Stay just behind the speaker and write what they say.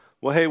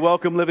Well, hey,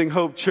 welcome Living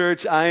Hope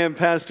Church. I am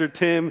Pastor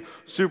Tim.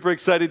 Super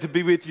excited to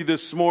be with you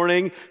this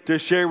morning to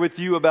share with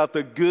you about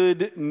the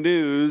good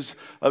news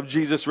of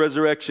Jesus'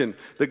 resurrection.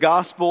 The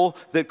gospel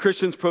that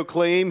Christians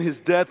proclaim,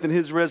 his death and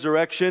his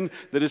resurrection,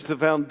 that is the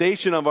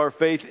foundation of our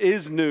faith,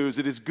 is news.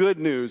 It is good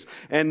news.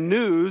 And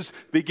news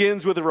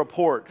begins with a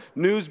report.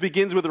 News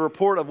begins with a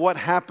report of what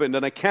happened,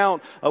 an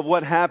account of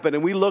what happened.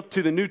 And we look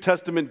to the New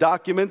Testament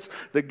documents,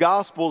 the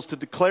Gospels, to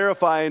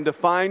clarify and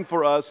define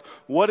for us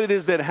what it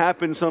is that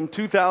happened some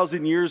 2,000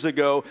 years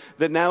ago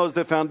that now is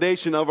the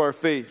foundation of our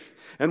faith.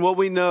 And what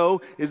we know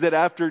is that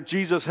after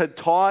Jesus had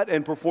taught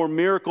and performed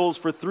miracles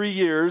for 3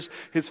 years,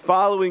 his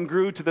following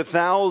grew to the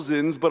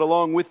thousands, but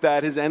along with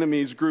that, his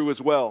enemies grew as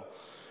well.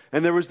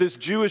 And there was this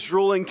Jewish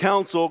ruling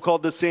council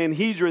called the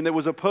Sanhedrin that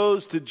was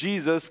opposed to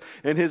Jesus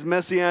and his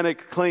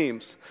messianic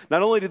claims.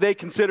 Not only did they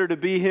consider to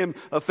be him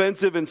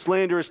offensive and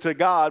slanderous to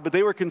God, but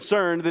they were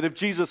concerned that if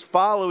Jesus'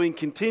 following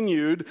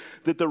continued,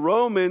 that the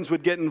Romans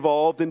would get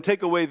involved and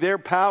take away their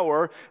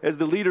power as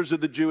the leaders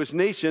of the Jewish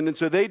nation. And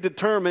so they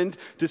determined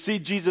to see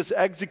Jesus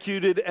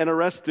executed and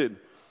arrested.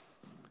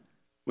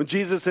 When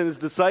Jesus and his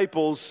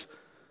disciples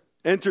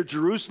entered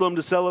Jerusalem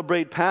to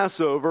celebrate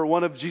Passover,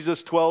 one of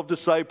Jesus' 12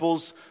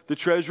 disciples, the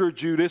treasurer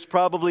Judas,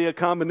 probably a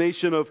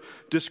combination of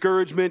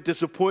discouragement,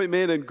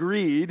 disappointment, and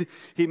greed,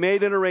 he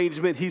made an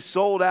arrangement. He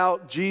sold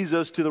out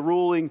Jesus to the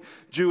ruling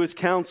Jewish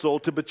council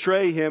to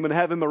betray him and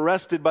have him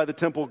arrested by the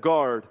temple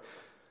guard.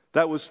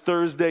 That was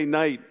Thursday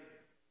night,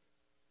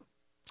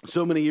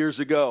 so many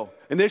years ago.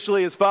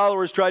 Initially, his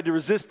followers tried to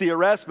resist the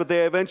arrest, but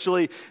they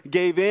eventually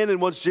gave in,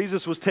 and once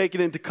Jesus was taken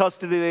into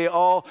custody, they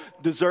all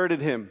deserted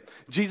him.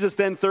 Jesus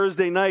then,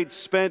 Thursday night,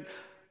 spent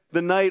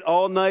the night,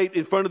 all night,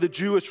 in front of the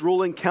Jewish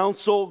ruling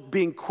council,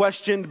 being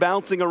questioned,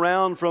 bouncing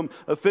around from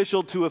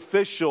official to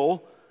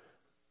official.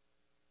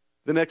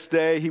 The next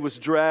day, he was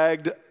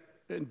dragged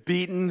and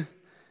beaten,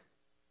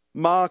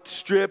 mocked,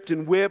 stripped,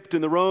 and whipped,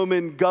 and the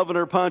Roman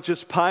governor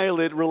Pontius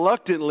Pilate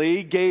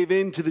reluctantly gave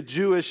in to the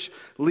Jewish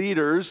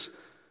leaders,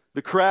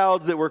 the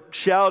crowds that were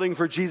shouting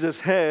for Jesus'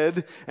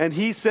 head, and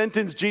he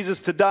sentenced Jesus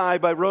to die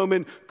by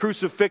Roman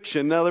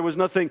crucifixion. Now, there was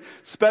nothing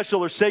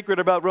special or sacred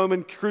about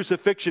Roman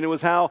crucifixion. It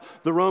was how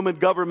the Roman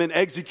government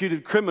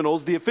executed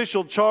criminals. The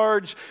official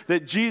charge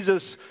that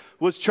Jesus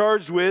was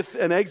charged with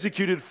and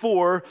executed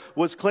for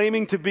was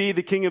claiming to be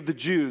the king of the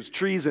Jews,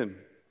 treason.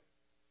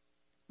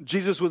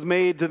 Jesus was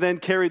made to then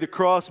carry the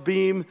cross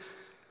beam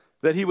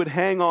that he would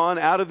hang on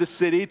out of the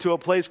city to a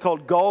place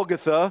called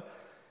Golgotha,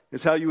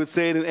 is how you would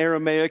say it in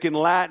Aramaic. In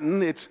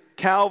Latin, it's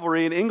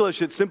Calvary. In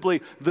English, it's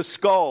simply the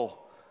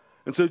skull.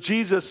 And so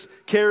Jesus,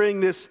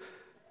 carrying this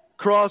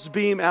cross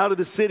beam out of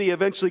the city,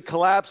 eventually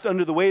collapsed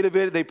under the weight of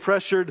it. They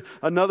pressured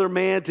another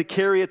man to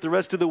carry it the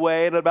rest of the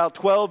way. And at about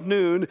 12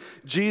 noon,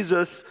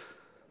 Jesus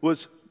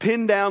was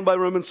pinned down by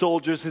Roman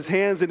soldiers, his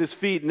hands and his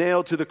feet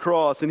nailed to the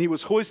cross, and he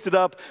was hoisted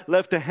up,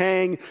 left to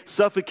hang,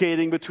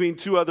 suffocating between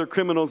two other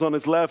criminals on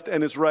his left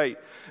and his right.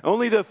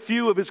 Only the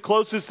few of his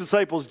closest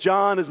disciples,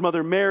 John, his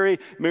mother Mary,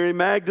 Mary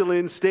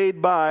Magdalene,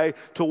 stayed by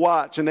to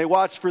watch, and they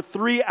watched for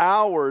 3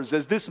 hours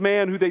as this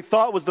man who they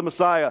thought was the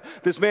Messiah,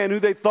 this man who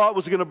they thought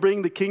was going to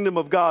bring the kingdom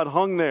of God,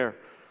 hung there,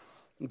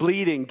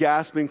 bleeding,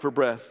 gasping for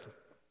breath.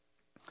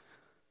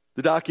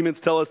 The documents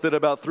tell us that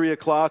about 3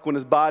 o'clock, when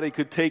his body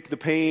could take the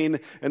pain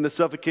and the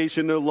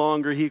suffocation no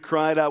longer, he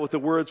cried out with the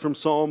words from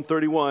Psalm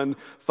 31,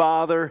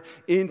 "Father,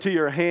 into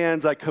your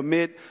hands I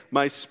commit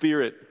my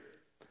spirit."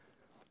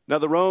 Now,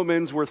 the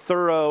Romans were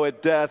thorough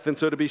at death, and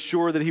so to be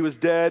sure that he was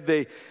dead,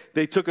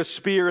 they took a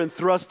spear and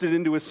thrust it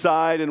into his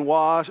side and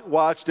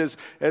watched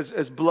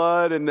as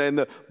blood and then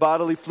the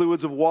bodily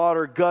fluids of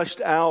water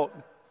gushed out.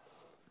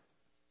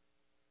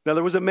 Now,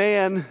 there was a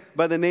man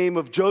by the name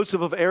of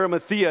Joseph of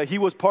Arimathea. He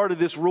was part of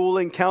this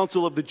ruling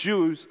council of the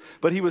Jews,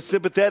 but he was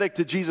sympathetic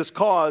to Jesus'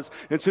 cause.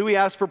 And so he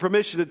asked for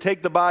permission to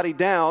take the body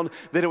down,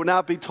 that it would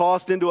not be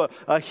tossed into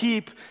a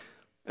heap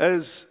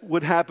as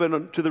would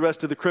happen to the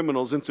rest of the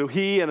criminals. And so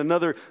he and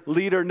another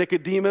leader,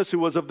 Nicodemus, who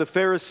was of the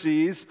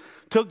Pharisees,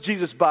 took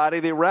Jesus' body.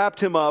 They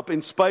wrapped him up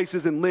in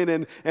spices and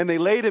linen, and they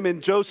laid him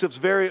in Joseph's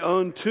very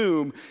own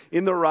tomb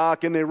in the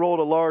rock, and they rolled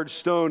a large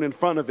stone in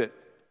front of it.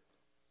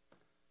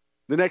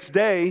 The next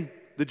day,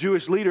 the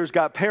Jewish leaders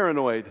got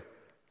paranoid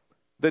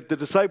that the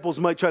disciples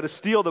might try to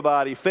steal the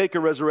body, fake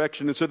a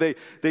resurrection, and so they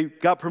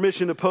got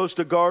permission to post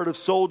a guard of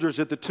soldiers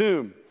at the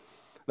tomb.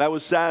 That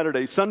was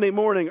Saturday. Sunday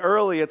morning,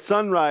 early at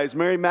sunrise,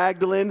 Mary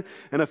Magdalene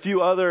and a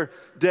few other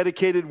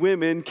dedicated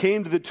women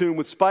came to the tomb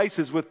with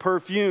spices, with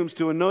perfumes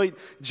to anoint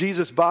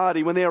Jesus'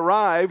 body. When they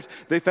arrived,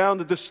 they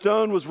found that the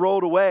stone was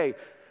rolled away.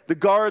 The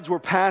guards were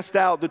passed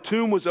out. The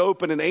tomb was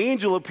open. An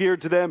angel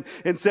appeared to them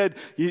and said,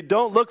 "You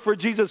don't look for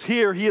Jesus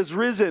here. He has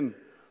risen."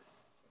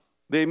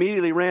 They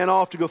immediately ran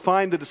off to go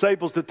find the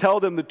disciples to tell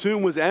them the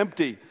tomb was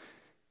empty.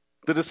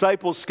 The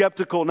disciples,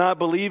 skeptical, not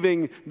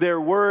believing their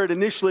word,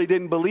 initially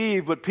didn't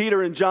believe, but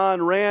Peter and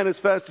John ran as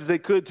fast as they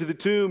could to the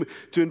tomb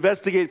to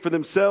investigate for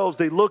themselves.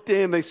 They looked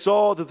in. They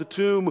saw that the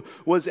tomb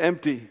was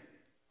empty.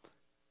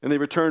 And they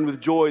returned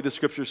with joy, the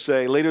scriptures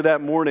say. Later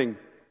that morning,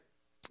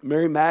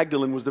 Mary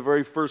Magdalene was the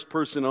very first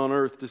person on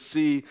earth to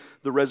see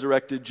the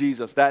resurrected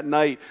Jesus. That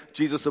night,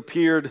 Jesus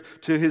appeared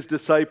to his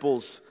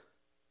disciples.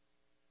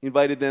 He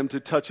invited them to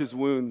touch his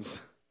wounds.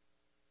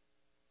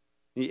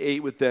 He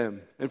ate with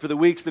them. And for the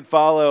weeks that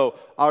follow,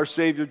 our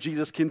Savior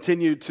Jesus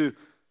continued to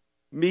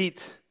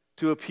meet,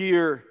 to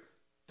appear,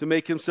 to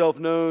make himself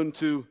known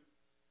to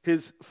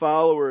his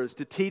followers,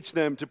 to teach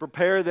them, to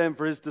prepare them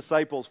for his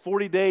disciples.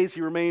 40 days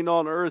he remained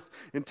on earth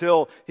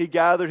until he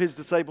gathered his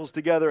disciples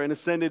together and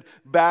ascended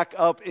back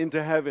up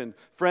into heaven.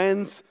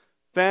 Friends,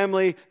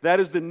 family, that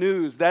is the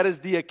news. That is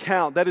the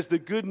account. That is the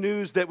good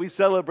news that we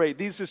celebrate.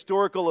 These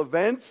historical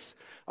events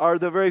are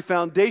the very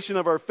foundation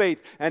of our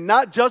faith. And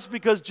not just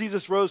because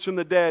Jesus rose from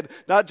the dead,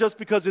 not just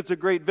because it's a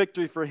great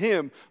victory for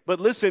him, but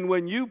listen,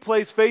 when you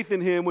place faith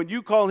in him, when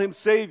you call him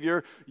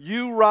Savior,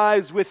 you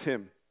rise with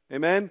him.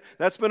 Amen?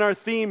 That's been our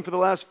theme for the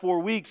last 4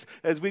 weeks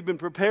as we've been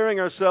preparing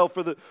ourselves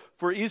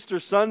for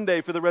Easter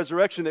Sunday, for the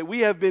resurrection, that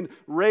we have been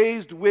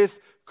raised with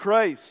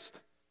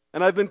Christ.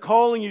 And I've been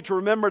calling you to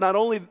remember not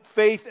only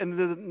faith and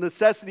the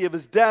necessity of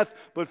his death,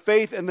 but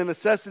faith and the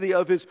necessity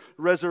of his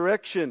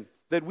resurrection,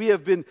 that we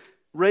have been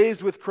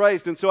raised with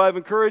Christ. And so I've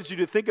encouraged you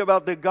to think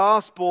about the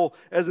gospel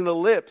as an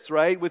ellipse,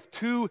 right, with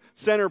 2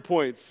 center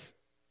points.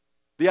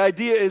 The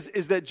idea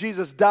is that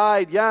Jesus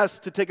died, yes,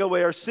 to take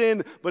away our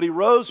sin, but he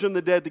rose from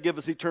the dead to give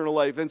us eternal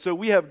life. And so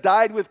we have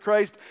died with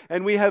Christ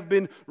and we have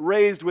been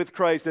raised with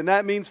Christ. And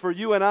that means for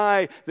you and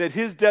I that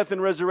his death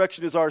and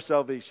resurrection is our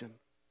salvation.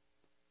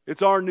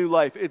 It's our new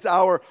life. It's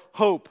our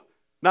hope.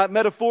 Not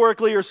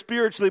metaphorically or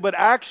spiritually, but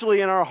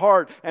actually in our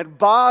heart and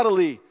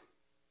bodily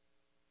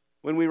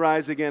when we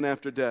rise again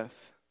after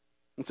death.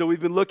 And so we've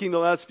been looking the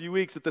last few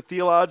weeks at the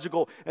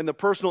theological and the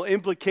personal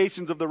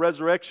implications of the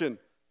resurrection.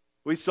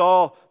 We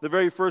saw the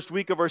very first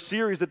week of our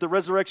series that the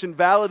resurrection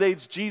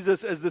validates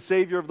Jesus as the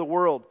Savior of the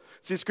world.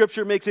 See,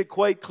 Scripture makes it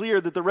quite clear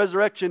that the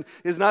resurrection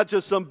is not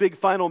just some big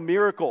final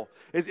miracle.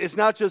 It's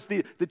not just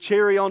the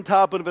cherry on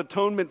top of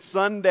Atonement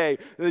Sunday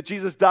that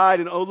Jesus died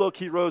and oh look,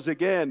 he rose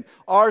again.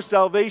 Our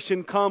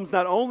salvation comes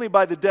not only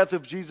by the death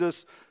of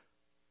Jesus,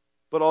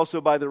 but also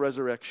by the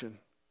resurrection.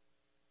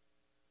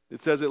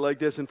 It says it like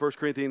this in 1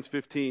 Corinthians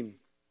 15.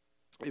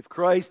 If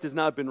Christ has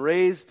not been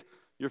raised,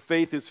 your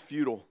faith is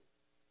futile,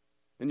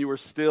 and you are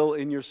still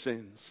in your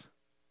sins.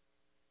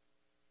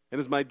 And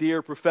as my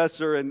dear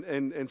professor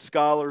and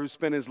scholar who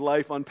spent his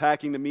life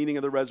unpacking the meaning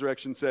of the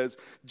resurrection says,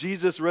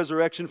 Jesus'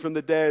 resurrection from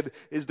the dead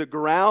is the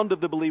ground of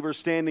the believer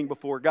standing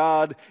before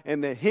God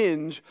and the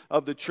hinge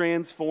of the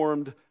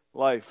transformed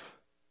life.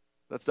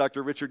 That's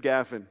Dr. Richard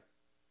Gaffin.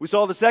 We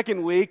saw the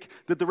second week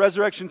that the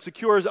resurrection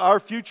secures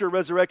our future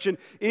resurrection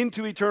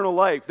into eternal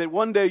life, that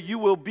one day you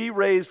will be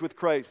raised with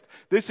Christ.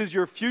 This is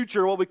your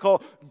future, what we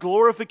call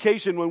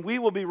glorification, when we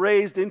will be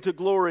raised into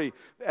glory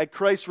at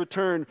Christ's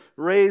return,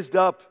 raised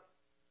up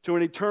to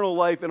an eternal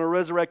life in a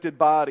resurrected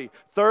body.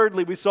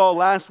 Thirdly, we saw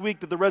last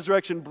week that the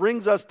resurrection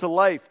brings us to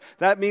life.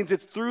 That means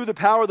it's through the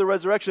power of the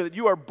resurrection that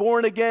you are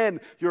born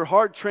again, your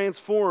heart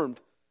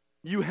transformed.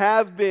 You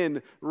have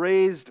been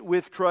raised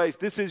with Christ.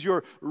 This is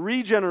your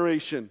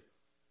regeneration,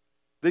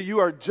 that you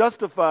are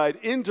justified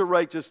into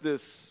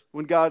righteousness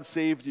when God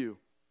saved you.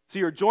 So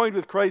you're joined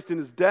with Christ in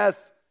his death,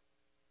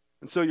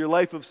 and so your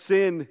life of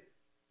sin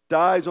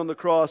dies on the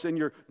cross, and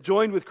you're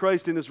joined with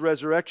Christ in his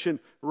resurrection,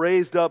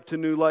 raised up to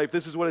new life.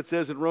 This is what it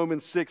says in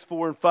Romans 6,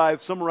 4, and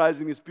 5,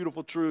 summarizing this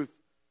beautiful truth.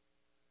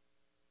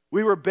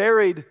 We were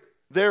buried,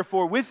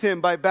 therefore, with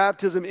him by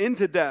baptism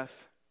into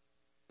death,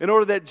 in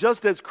order that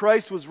just as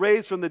Christ was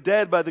raised from the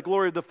dead by the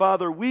glory of the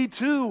Father, we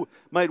too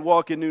might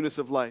walk in newness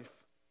of life.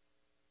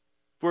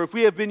 For if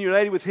we have been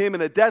united with him in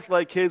a death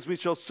like his, we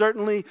shall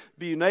certainly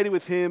be united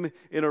with him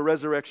in a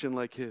resurrection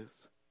like his.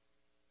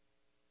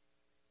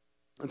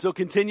 And so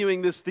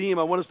continuing this theme,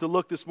 I want us to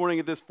look this morning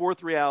at this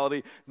fourth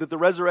reality, that the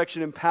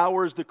resurrection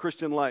empowers the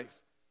Christian life.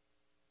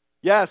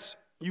 Yes,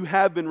 you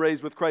have been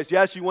raised with Christ.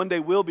 Yes, you one day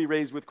will be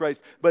raised with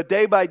Christ. But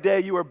day by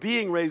day, you are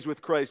being raised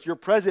with Christ. Your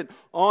present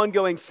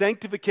ongoing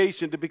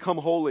sanctification to become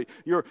holy.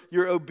 Your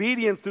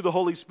obedience through the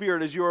Holy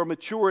Spirit as you are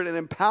matured and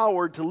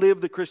empowered to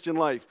live the Christian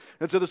life.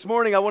 And so this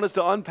morning, I want us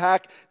to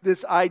unpack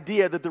this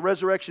idea that the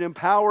resurrection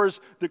empowers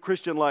the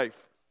Christian life.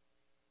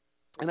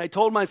 And I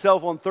told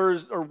myself on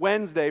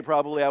Wednesday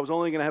probably, I was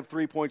only going to have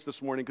 3 points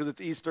this morning because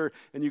it's Easter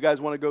and you guys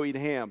want to go eat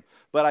ham.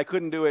 But I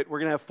couldn't do it. We're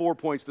going to have 4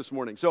 points this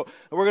morning. So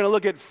we're going to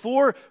look at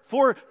four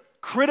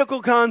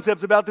critical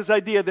concepts about this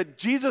idea that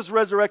Jesus'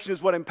 resurrection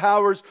is what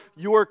empowers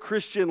your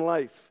Christian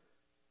life.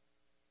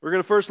 We're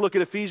going to first look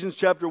at Ephesians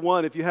chapter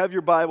 1. If you have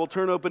your Bible,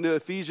 turn open to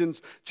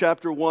Ephesians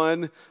chapter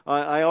 1.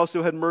 I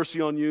also had mercy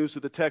on you,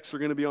 so the texts are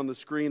going to be on the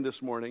screen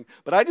this morning.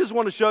 But I just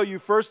want to show you,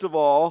 first of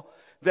all,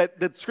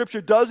 that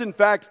Scripture does in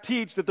fact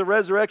teach that the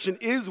resurrection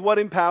is what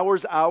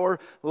empowers our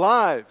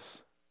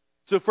lives.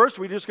 So first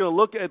we're just going to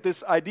look at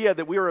this idea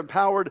that we are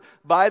empowered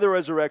by the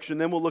resurrection.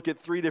 Then we'll look at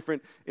 3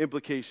 different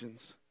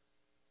implications.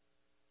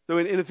 So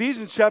in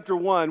Ephesians chapter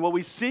 1, what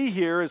we see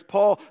here as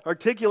Paul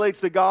articulates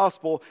the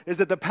gospel is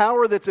that the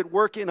power that's at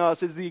work in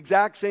us is the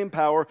exact same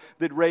power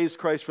that raised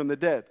Christ from the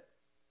dead.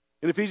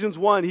 In Ephesians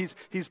 1,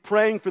 he's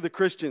praying for the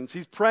Christians.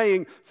 He's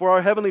praying for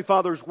our Heavenly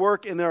Father's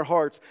work in their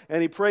hearts.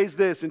 And he prays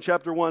this in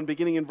chapter 1,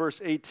 beginning in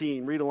verse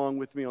 18. Read along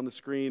with me on the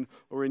screen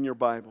or in your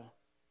Bible.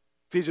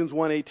 Ephesians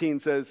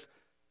 1:18 says,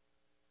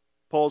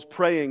 Paul's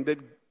praying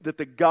that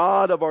the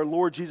God of our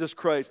Lord Jesus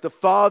Christ, the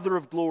Father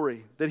of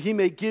glory, that he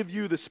may give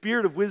you the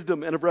spirit of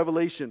wisdom and of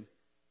revelation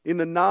in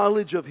the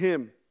knowledge of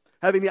him,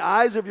 having the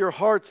eyes of your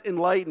hearts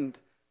enlightened,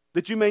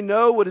 that you may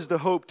know what is the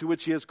hope to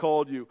which he has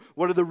called you,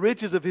 what are the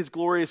riches of his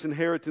glorious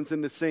inheritance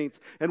in the saints,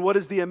 and what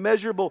is the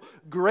immeasurable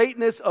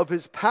greatness of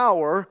his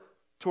power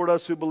toward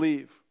us who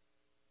believe.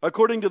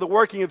 According to the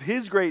working of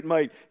his great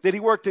might, that he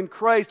worked in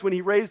Christ when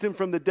he raised him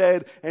from the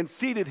dead and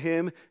seated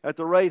him at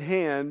the right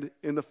hand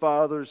in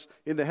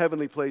the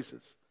heavenly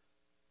places.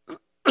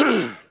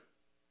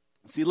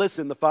 See,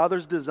 listen, the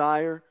Father's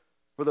desire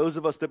for those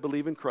of us that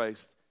believe in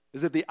Christ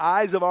is that the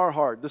eyes of our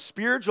heart, the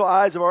spiritual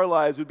eyes of our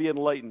lives would be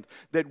enlightened,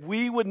 that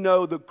we would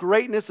know the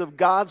greatness of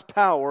God's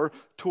power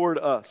toward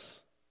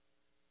us.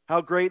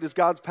 How great is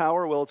God's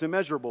power? Well, it's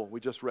immeasurable, we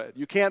just read.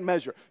 You can't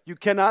measure. You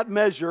cannot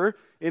measure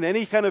in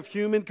any kind of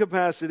human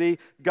capacity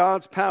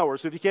God's power.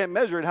 So if you can't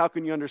measure it, how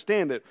can you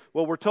understand it?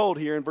 Well, we're told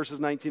here in verses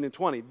 19 and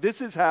 20.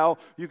 This is how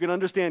you can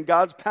understand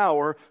God's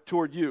power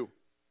toward you.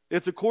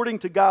 It's according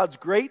to God's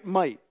great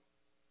might,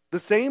 the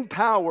same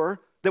power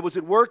that was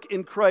at work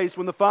in Christ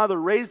when the Father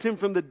raised him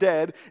from the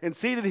dead and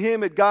seated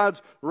him at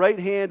God's right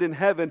hand in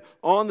heaven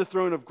on the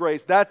throne of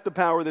grace. That's the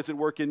power that's at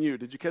work in you.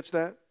 Did you catch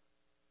that?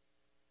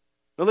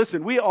 Now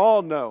listen, we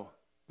all know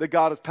that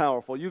God is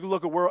powerful. You can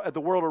look at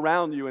the world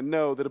around you and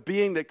know that a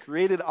being that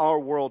created our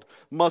world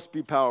must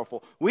be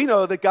powerful. We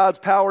know that God's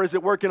power is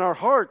at work in our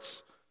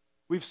hearts.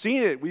 We've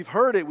seen it, we've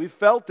heard it, we've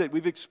felt it,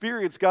 we've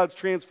experienced God's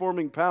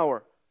transforming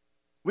power.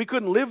 We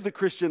couldn't live the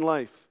Christian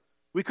life.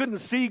 We couldn't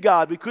see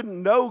God. We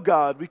couldn't know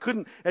God. We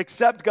couldn't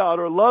accept God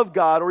or love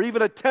God or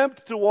even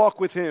attempt to walk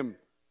with him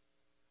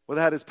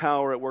without his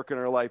power at work in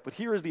our life. But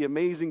here is the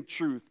amazing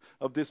truth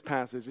of this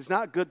passage. It's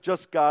not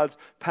just God's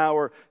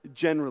power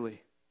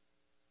generally.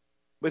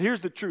 But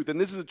here's the truth, and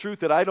this is the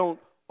truth that I don't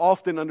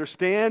often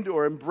understand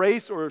or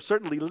embrace or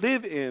certainly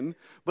live in,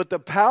 but the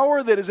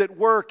power that is at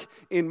work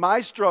in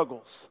my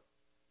struggles,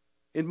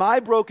 in my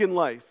broken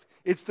life,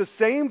 it's the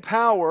same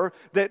power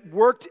that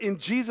worked in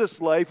Jesus'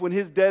 life when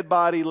his dead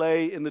body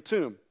lay in the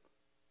tomb.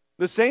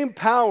 The same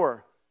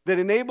power that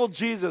enabled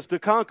Jesus to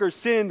conquer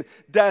sin,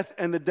 death,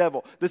 and the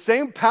devil. The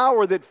same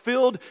power that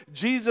filled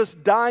Jesus'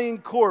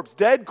 dead corpse,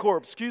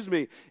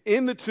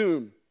 in the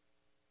tomb,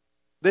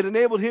 that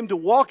enabled him to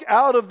walk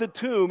out of the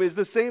tomb is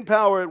the same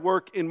power at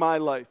work in my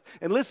life.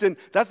 And listen,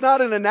 that's not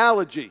an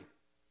analogy.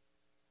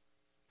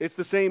 It's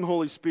the same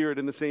Holy Spirit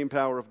and the same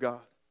power of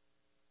God.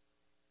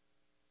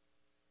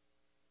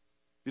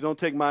 If you don't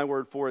take my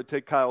word for it,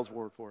 take Kyle's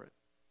word for it.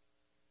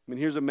 I mean,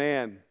 here's a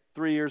man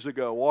 3 years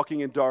ago walking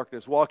in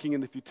darkness, walking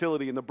in the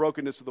futility and the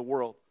brokenness of the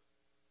world.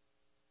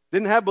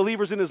 Didn't have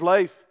believers in his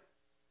life.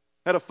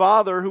 Had a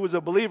father who was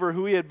a believer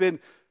who he had been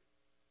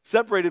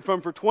separated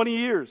from for 20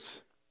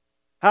 years.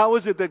 How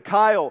is it that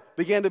Kyle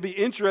began to be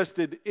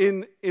interested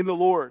in the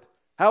Lord?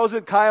 How is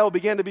it Kyle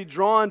began to be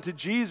drawn to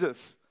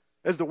Jesus?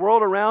 As the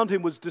world around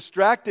him was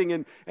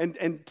distracting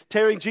and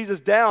tearing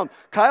Jesus down,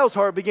 Kyle's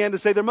heart began to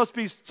say, there must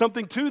be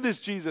something to this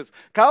Jesus.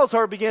 Kyle's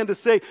heart began to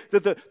say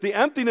that the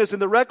emptiness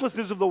and the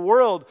recklessness of the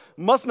world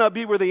must not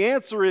be where the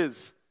answer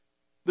is.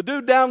 The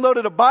dude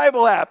downloaded a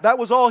Bible app. That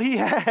was all he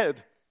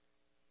had.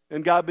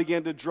 And God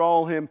began to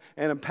draw him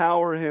and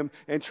empower him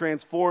and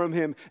transform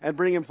him and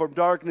bring him from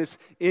darkness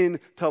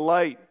into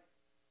light.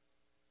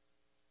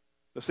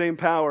 The same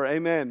power,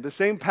 amen. The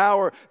same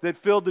power that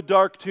filled the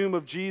dark tomb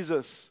of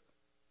Jesus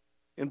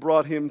and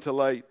brought him to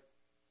light.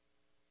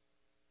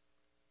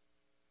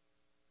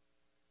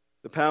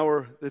 The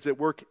power that's at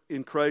work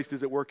in Christ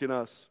is at work in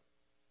us.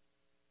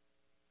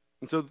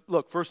 And so,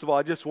 look, first of all,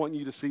 I just want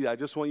you to see that. I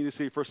just want you to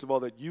see, first of all,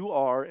 that you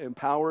are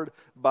empowered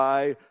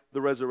by the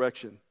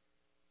resurrection.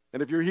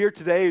 And if you're here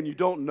today and you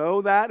don't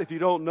know that, if you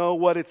don't know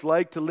what it's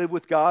like to live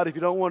with God, if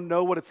you don't want to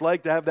know what it's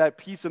like to have that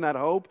peace and that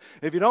hope,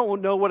 if you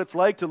don't know what it's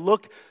like to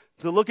look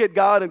at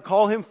God and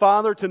call him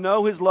Father, to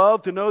know his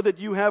love, to know that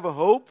you have a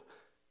hope,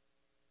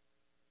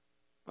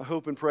 I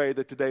hope and pray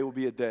that today will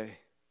be a day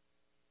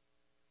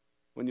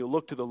when you'll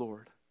look to the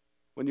Lord,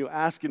 when you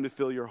ask him to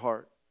fill your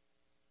heart,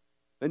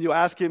 and you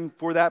ask him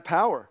for that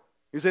power.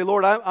 You say,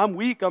 Lord, I'm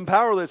weak, I'm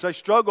powerless, I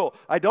struggle,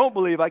 I don't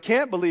believe, I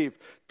can't believe.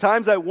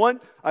 Times I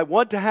want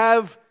to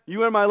have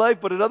you in my life,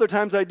 but at other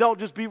times I don't.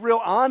 Just be real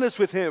honest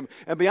with him,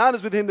 and be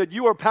honest with him that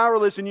you are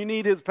powerless and you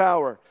need his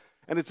power.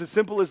 And it's as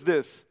simple as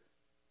this.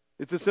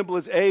 It's as simple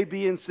as A,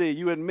 B, and C.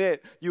 You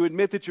admit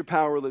that you're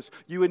powerless.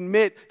 You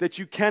admit that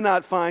you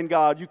cannot find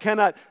God. You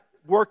cannot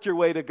work your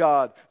way to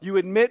God. You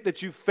admit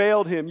that you've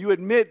failed him. You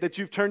admit that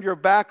you've turned your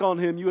back on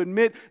him. You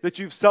admit that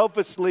you've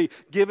selfishly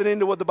given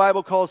into what the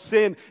Bible calls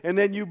sin. And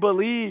then you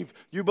believe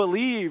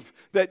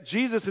that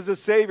Jesus is a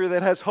Savior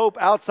that has hope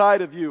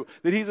outside of you.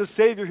 That he's a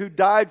Savior who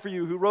died for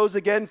you, who rose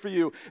again for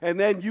you. And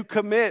then you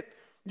commit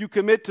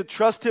to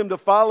trust him, to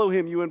follow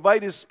him. You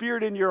invite his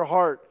Spirit in your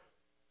heart.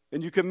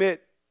 And you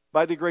commit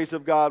by the grace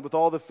of God with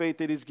all the faith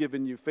that He's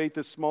given you, faith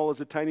as small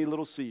as a tiny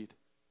little seed.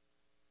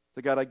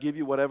 So God, I give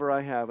you whatever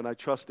I have, and I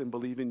trust and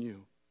believe in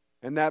you.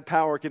 And that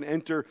power can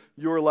enter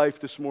your life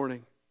this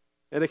morning.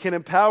 And it can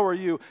empower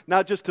you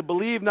not just to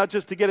believe, not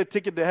just to get a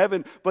ticket to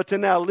heaven, but to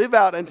now live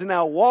out and to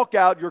now walk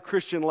out your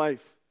Christian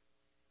life.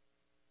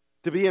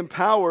 To be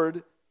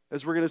empowered,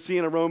 as we're going to see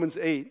in Romans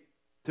 8,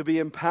 to be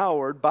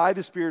empowered by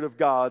the Spirit of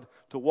God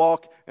to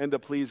walk and to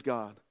please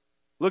God.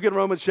 Look at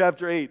Romans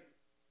chapter 8.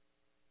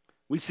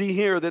 We see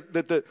here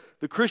that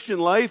the Christian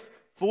life,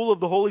 full of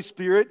the Holy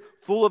Spirit,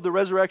 full of the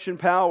resurrection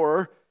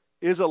power,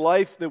 is a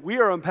life that we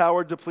are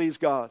empowered to please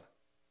God.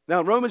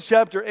 Now, Romans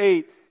chapter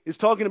 8 is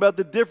talking about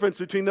the difference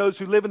between those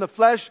who live in the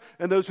flesh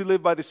and those who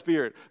live by the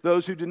Spirit.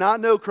 Those who do not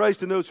know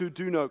Christ and those who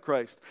do know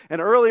Christ. And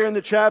earlier in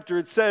the chapter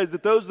it says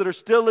that those that are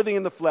still living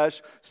in the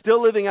flesh, still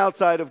living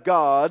outside of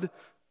God,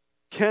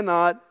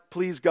 cannot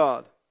please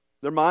God.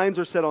 Their minds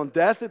are set on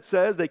death, it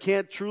says. They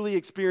can't truly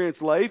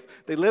experience life.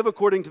 They live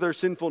according to their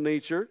sinful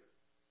nature.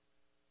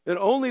 And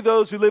only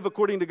those who live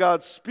according to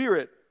God's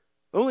Spirit,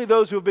 only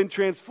those who have been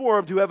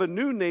transformed, who have a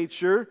new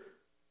nature,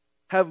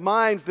 have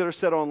minds that are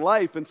set on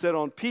life and set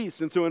on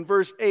peace. And so in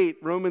verse 8,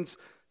 Romans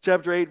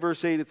chapter 8,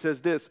 verse 8, it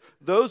says this: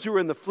 those who are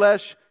in the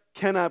flesh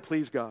cannot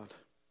please God.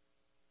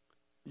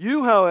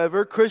 You,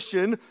 however,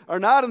 Christian, are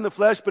not in the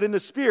flesh, but in the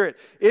Spirit,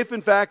 if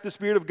in fact the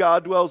Spirit of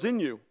God dwells in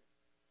you.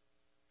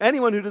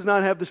 Anyone who does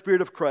not have the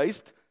Spirit of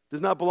Christ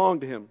does not belong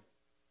to Him.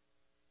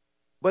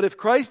 But if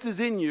Christ is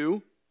in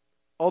you,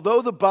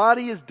 although the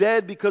body is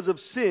dead because of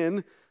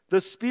sin,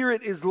 the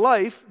Spirit is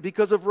life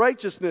because of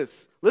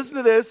righteousness. Listen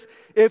to this.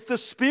 If the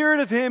Spirit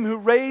of Him who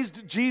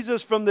raised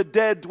Jesus from the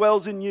dead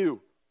dwells in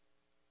you,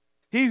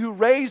 He who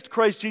raised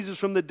Christ Jesus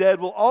from the dead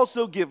will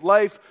also give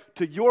life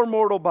to your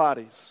mortal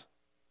bodies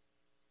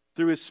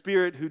through His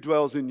Spirit who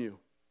dwells in you.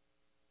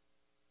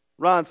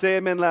 Ron, say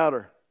amen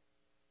louder.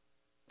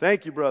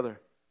 Thank you, brother.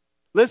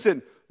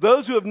 Listen,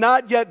 those who have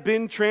not yet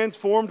been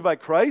transformed by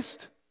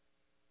Christ,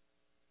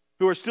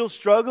 who are still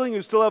struggling,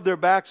 who still have their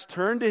backs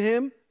turned to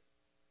Him,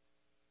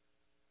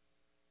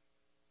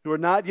 who are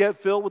not yet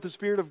filled with the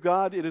Spirit of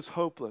God, it is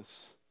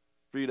hopeless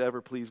for you to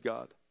ever please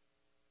God.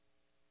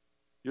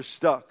 You're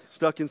stuck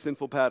in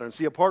sinful patterns.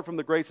 See, apart from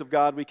the grace of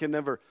God, we can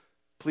never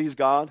please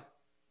God.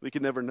 We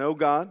can never know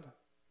God.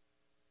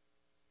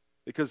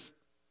 Because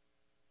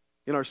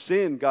in our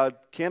sin, God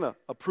cannot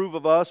approve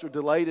of us or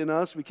delight in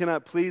us. We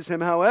cannot please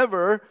Him.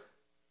 However,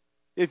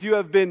 if you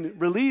have been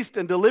released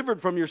and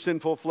delivered from your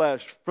sinful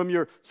flesh, from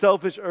your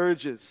selfish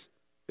urges,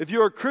 if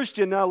you're a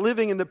Christian now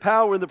living in the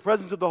power and the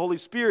presence of the Holy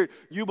Spirit,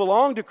 you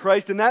belong to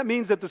Christ, and that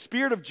means that the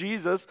Spirit of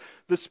Jesus,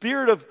 the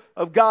Spirit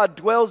of God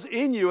dwells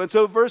in you. And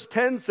so verse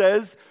 10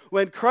 says,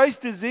 when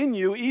Christ is in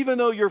you, even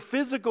though your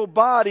physical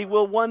body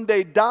will one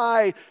day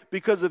die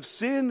because of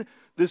sin,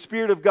 the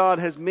Spirit of God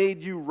has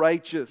made you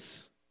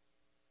righteous,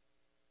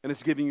 and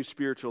it's giving you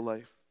spiritual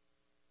life.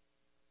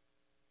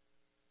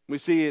 We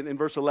see in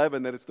verse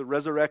 11 that it's the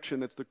resurrection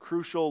that's the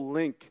crucial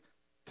link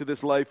to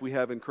this life we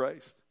have in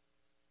Christ.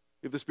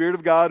 If the Spirit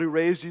of God who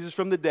raised Jesus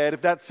from the dead,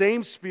 if that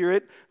same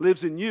Spirit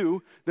lives in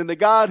you, then the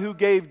God who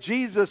gave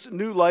Jesus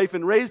new life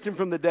and raised Him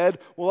from the dead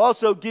will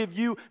also give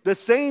you the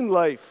same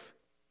life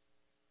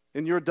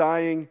in your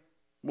dying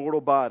mortal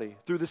body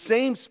through the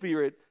same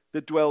Spirit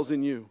that dwells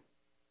in you.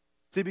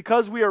 See,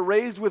 because we are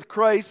raised with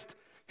Christ,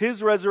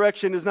 His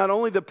resurrection is not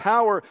only the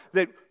power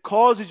that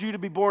causes you to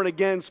be born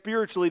again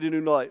spiritually to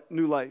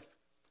new life.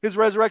 His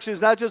resurrection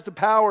is not just a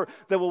power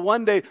that will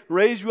one day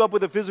raise you up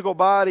with a physical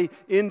body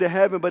into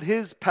heaven, but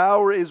His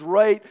power is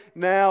right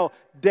now,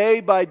 day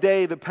by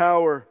day, the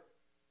power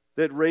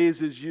that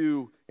raises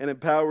you and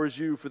empowers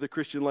you for the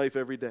Christian life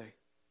every day.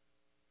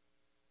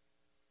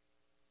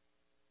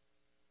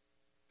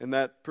 And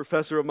that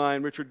professor of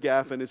mine, Richard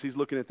Gaffin, as he's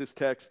looking at this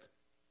text,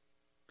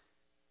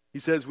 he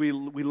says we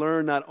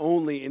learn not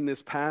only in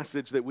this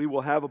passage that we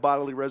will have a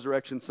bodily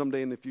resurrection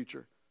someday in the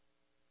future,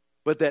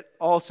 but that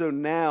also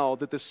now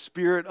that the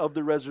Spirit of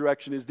the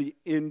resurrection is the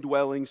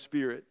indwelling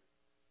Spirit.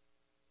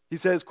 He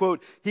says,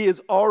 quote, He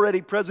is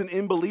already present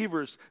in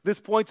believers. This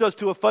points us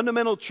to a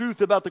fundamental truth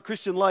about the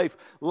Christian life.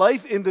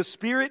 Life in the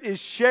Spirit is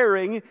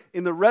sharing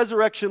in the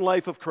resurrection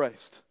life of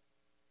Christ.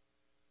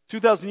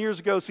 2,000 years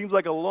ago seems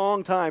like a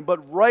long time,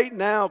 but right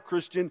now,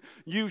 Christian,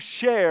 you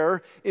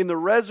share in the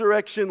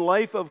resurrection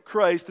life of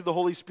Christ through the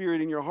Holy Spirit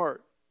in your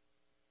heart.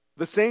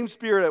 The same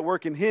Spirit at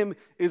work in Him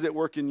is at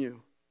work in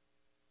you.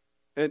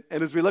 And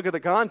as we look at the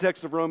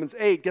context of Romans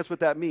 8, guess what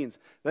that means?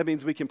 That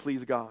means we can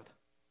please God.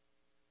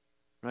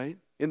 Right?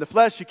 In the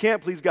flesh, you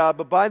can't please God,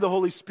 but by the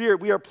Holy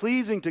Spirit, we are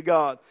pleasing to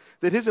God.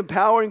 That His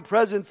empowering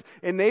presence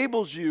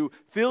enables you,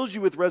 fills you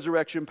with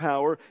resurrection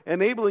power,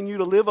 enabling you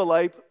to live a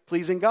life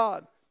pleasing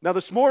God. Now,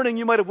 this morning,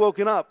 you might have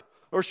woken up,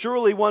 or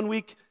surely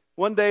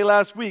one day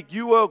last week,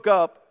 you woke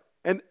up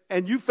and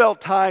you felt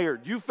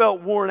tired. You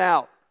felt worn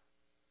out.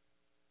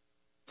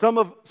 Some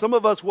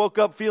of us woke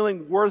up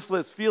feeling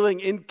worthless,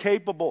 feeling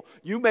incapable.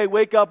 You may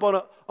wake up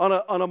on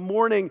a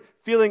morning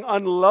feeling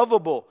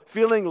unlovable,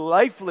 feeling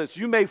lifeless.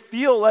 You may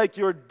feel like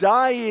you're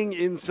dying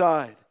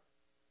inside.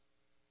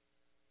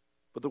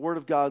 But the Word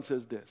of God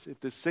says this: if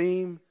the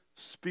same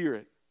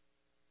Spirit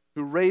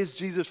who raised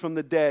Jesus from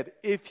the dead,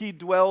 if He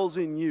dwells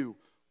in you,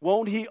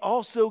 won't He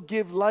also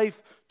give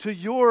life to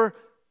your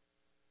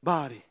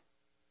body,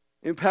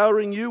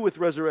 empowering you with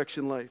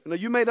resurrection life? Now,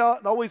 you may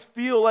not always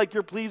feel like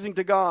you're pleasing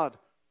to God.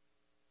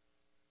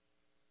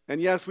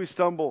 And yes, we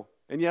stumble.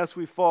 And yes,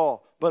 we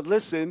fall. But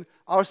listen,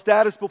 our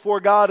status before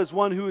God as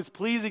one who is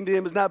pleasing to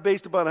Him is not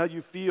based upon how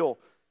you feel.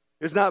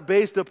 It's not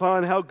based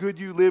upon how good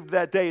you lived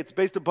that day. It's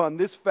based upon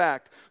this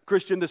fact: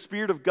 Christian, the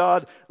Spirit of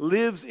God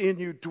lives in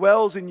you,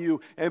 dwells in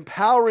you,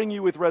 empowering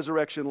you with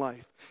resurrection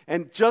life.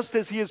 And just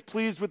as He is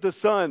pleased with the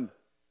Son,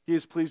 He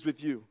is pleased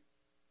with you.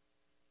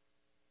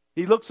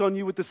 He looks on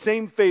you with the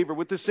same favor,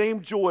 with the same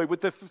joy,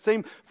 with the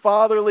same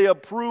fatherly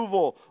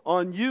approval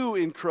on you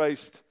in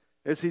Christ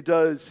as He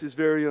does His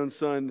very own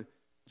Son,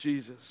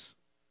 Jesus.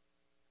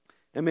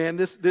 And man,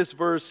 this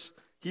verse,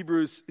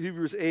 Hebrews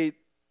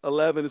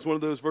 8:11, is one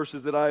of those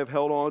verses that I have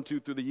held on to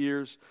through the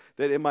years,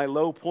 that in my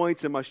low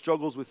points, in my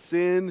struggles with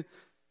sin,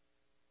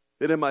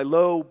 that in my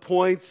low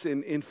points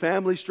in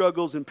family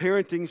struggles, in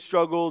parenting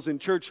struggles, in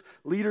church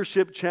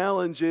leadership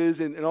challenges,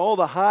 and all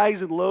the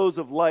highs and lows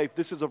of life,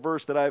 this is a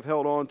verse that I've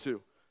held on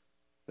to.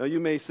 Now you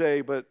may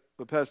say, but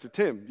Pastor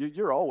Tim,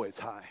 you're always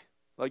high.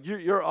 Like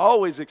you're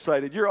always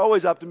excited. You're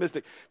always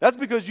optimistic. That's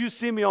because you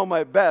see me on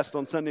my best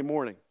on Sunday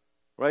morning,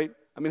 right?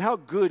 I mean, how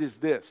good is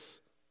this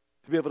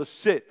to be able to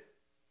sit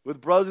with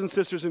brothers and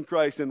sisters in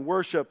Christ and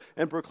worship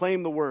and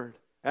proclaim the Word?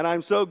 And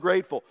I'm so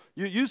grateful.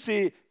 You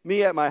see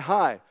me at my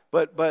high,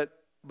 but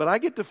I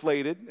get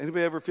deflated.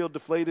 Anybody ever feel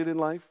deflated in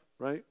life,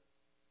 right?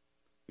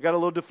 We got a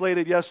little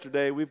deflated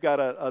yesterday. We've got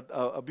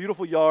a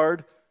beautiful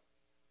yard,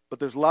 but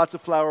there's lots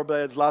of flower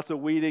beds, lots of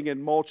weeding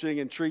and mulching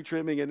and tree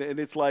trimming, and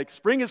it's like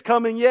spring is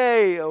coming,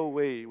 yay! Oh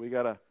wait, we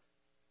gotta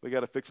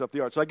fix up the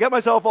yard. So I get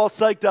myself all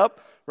psyched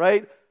up,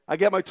 right? I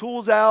get my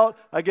tools out.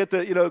 I get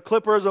the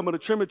clippers. I'm going to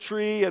trim a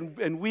tree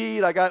and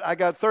weed. I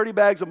got 30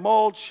 bags of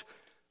mulch,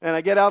 and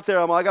I get out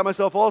there. I got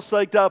myself all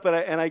psyched up,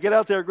 and I get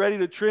out there ready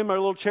to trim my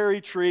little cherry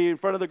tree in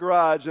front of the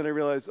garage, and I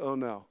realize, oh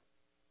no,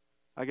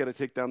 I got to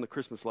take down the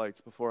Christmas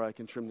lights before I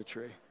can trim the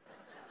tree,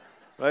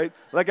 right?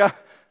 Like I'm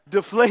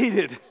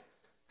deflated.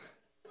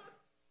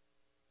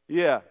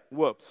 Yeah,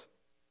 whoops.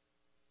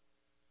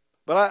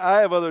 But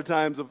I have other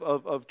times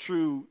of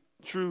true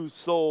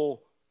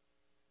soul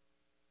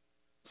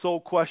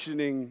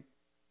questioning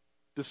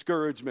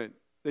discouragement.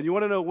 And you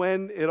want to know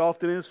when it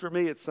often is for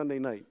me? It's Sunday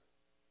night.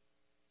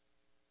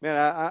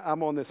 Man,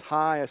 I'm on this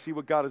high. I see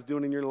what God is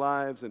doing in your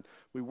lives, and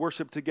we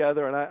worship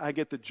together, and I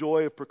get the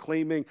joy of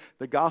proclaiming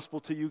the gospel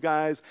to you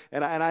guys.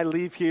 And I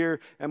leave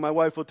here, and my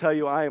wife will tell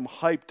you I am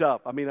hyped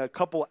up. I mean, a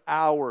couple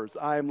hours,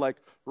 I am like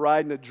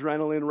riding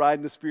adrenaline,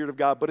 riding the Spirit of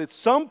God. But at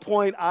some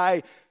point,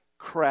 I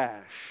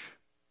crash.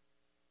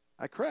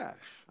 I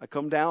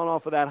come down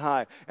off of that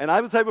high. And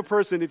I'm the type of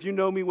person, if you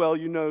know me well,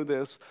 you know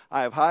this.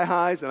 I have high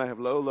highs and I have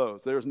low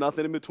lows. There's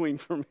nothing in between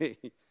for me.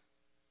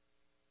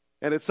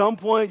 And at some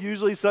point,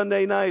 usually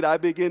Sunday night, I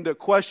begin to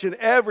question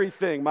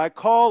everything, my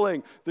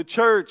calling, the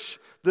church,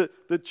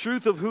 the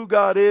truth of who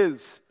God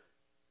is.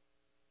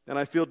 And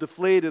I feel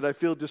deflated. I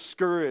feel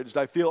discouraged.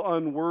 I feel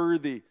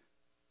unworthy.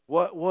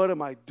 What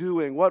am I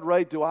doing? What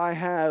right do I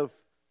have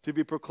to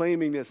be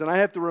proclaiming this? And I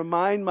have to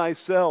remind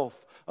myself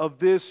of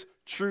this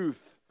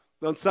truth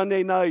on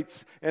Sunday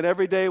nights and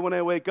every day when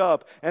I wake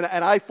up. And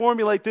I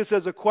formulate this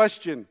as a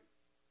question.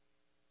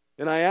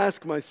 And I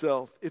ask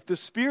myself, if the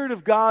Spirit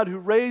of God who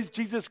raised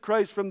Jesus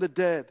Christ from the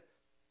dead,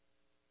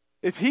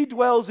 if He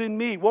dwells in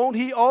me, won't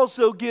He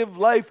also give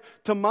life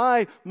to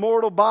my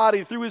mortal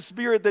body through His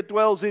Spirit that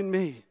dwells in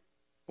me?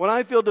 When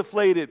I feel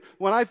deflated,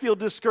 when I feel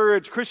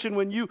discouraged, Christian,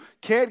 when you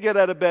can't get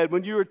out of bed,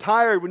 when you are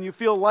tired, when you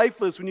feel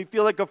lifeless, when you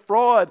feel like a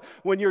fraud,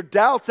 when your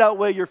doubts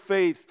outweigh your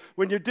faith,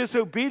 when your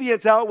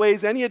disobedience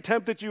outweighs any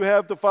attempt that you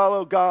have to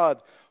follow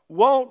God,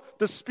 won't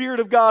the Spirit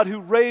of God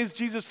who raised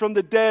Jesus from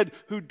the dead,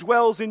 who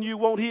dwells in you,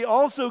 won't He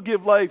also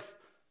give life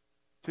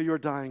to your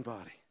dying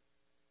body?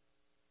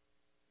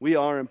 We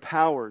are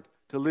empowered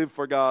to live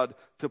for God,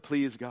 to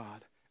please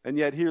God. And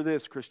yet, hear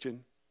this,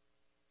 Christian.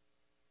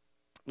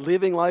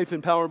 Living life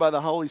empowered by the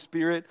Holy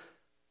Spirit,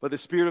 by the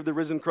Spirit of the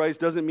risen Christ,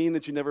 doesn't mean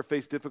that you never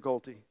face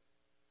difficulty.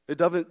 It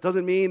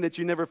doesn't mean that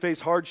you never face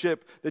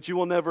hardship, that you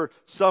will never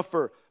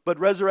suffer. But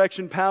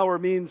resurrection power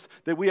means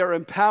that we are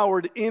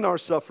empowered in our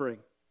suffering.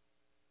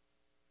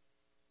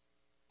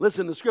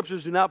 Listen, the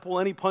Scriptures do not pull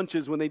any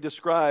punches when they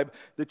describe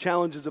the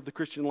challenges of the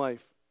Christian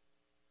life.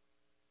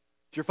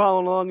 If you're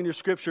following along in your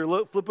Scripture,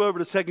 flip over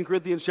to 2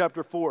 Corinthians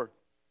chapter 4.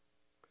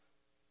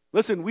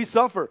 Listen, we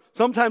suffer.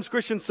 Sometimes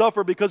Christians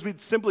suffer because we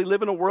simply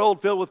live in a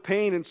world filled with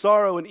pain and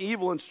sorrow and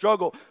evil and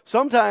struggle.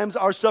 Sometimes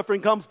our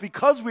suffering comes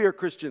because we are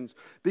Christians,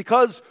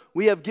 because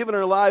we have given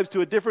our lives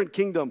to a different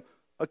kingdom,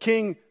 a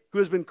king who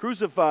has been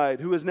crucified,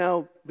 who has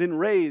now been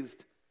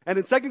raised. And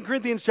in 2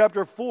 Corinthians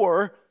chapter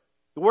 4,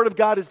 the Word of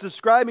God is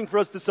describing for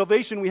us the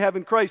salvation we have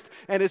in Christ,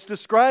 and it's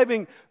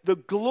describing the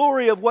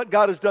glory of what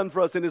God has done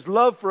for us and His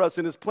love for us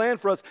and His plan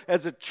for us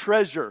as a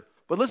treasure.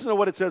 But listen to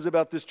what it says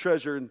about this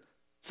treasure in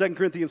 2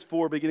 Corinthians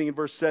 4, beginning in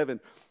verse 7.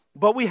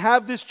 But we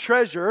have this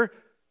treasure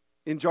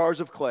in jars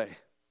of clay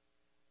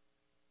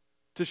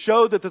to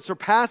show that the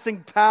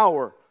surpassing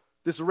power,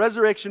 this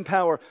resurrection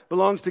power,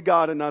 belongs to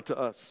God and not to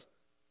us.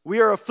 We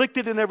are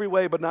afflicted in every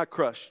way, but not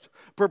crushed.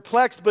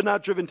 Perplexed, but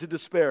not driven to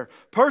despair.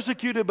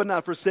 Persecuted, but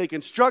not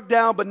forsaken. Struck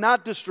down, but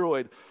not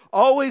destroyed.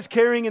 Always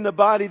carrying in the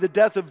body the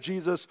death of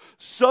Jesus,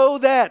 so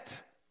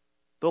that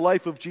the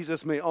life of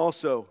Jesus may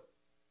also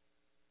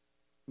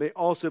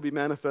be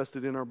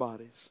manifested in our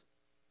bodies.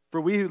 For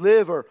we who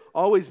live are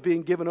always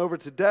being given over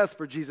to death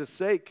for Jesus'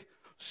 sake,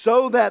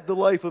 so that the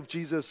life of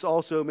Jesus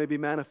also may be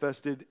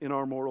manifested in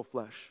our mortal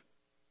flesh.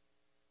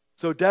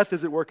 So death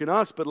is at work in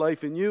us, but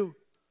life in you.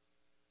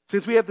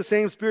 Since we have the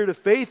same spirit of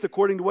faith,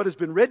 according to what has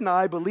been written,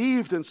 I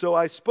believed, and so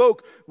I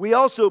spoke. We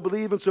also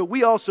believe, and so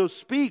we also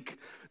speak,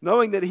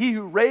 knowing that he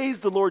who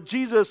raised the Lord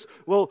Jesus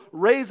will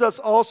raise us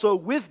also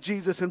with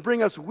Jesus and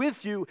bring us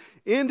with you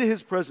into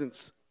his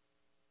presence.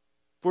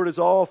 For it is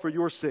all for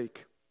your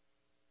sake,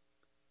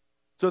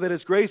 so that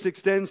as grace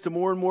extends to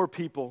more and more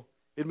people,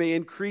 it may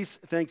increase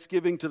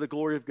thanksgiving to the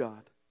glory of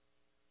God.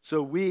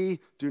 So we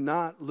do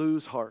not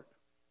lose heart.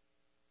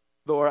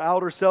 Though our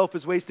outer self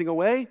is wasting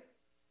away,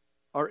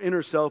 our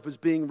inner self is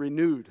being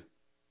renewed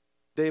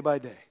day by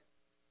day.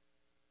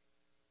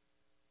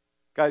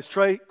 Guys,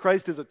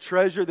 Christ is a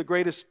treasure, the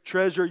greatest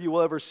treasure you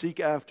will ever seek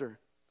after.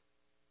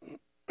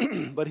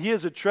 But he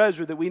is a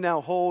treasure that we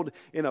now hold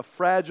in a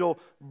fragile,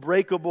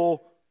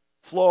 breakable,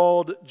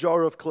 flawed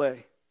jar of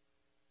clay.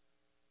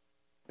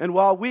 And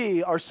while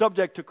we are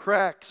subject to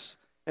cracks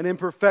and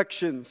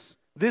imperfections,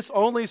 this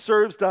only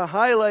serves to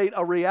highlight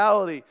a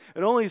reality.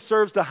 It only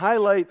serves to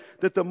highlight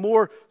that the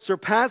more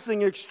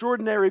surpassing,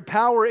 extraordinary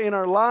power in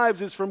our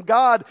lives is from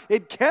God.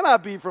 It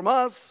cannot be from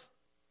us.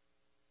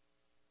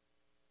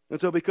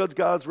 And so because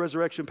God's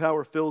resurrection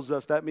power fills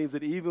us, that means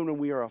that even when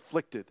we are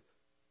afflicted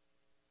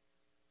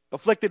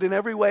in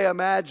every way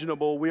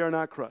imaginable, we are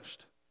not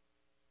crushed.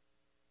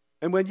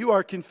 And when you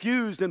are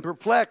confused and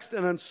perplexed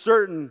and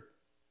uncertain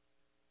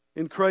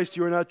in Christ,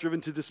 you are not driven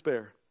to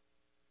despair.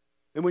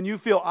 And when you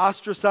feel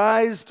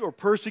ostracized or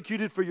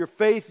persecuted for your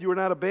faith, you are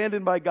not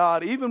abandoned by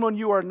God. Even when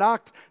you are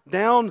knocked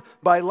down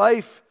by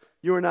life,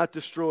 you are not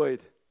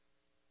destroyed.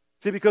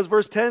 See, because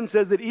verse 10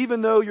 says that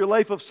even though your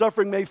life of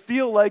suffering may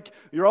feel like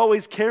you're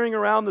always carrying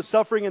around the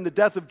suffering and the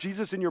death of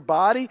Jesus in your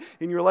body,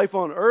 in your life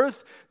on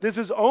earth, this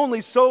is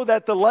only so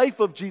that the life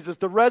of Jesus,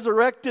 the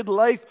resurrected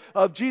life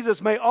of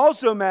Jesus, may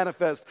also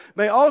manifest,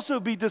 may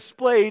also be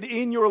displayed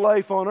in your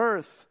life on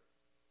earth.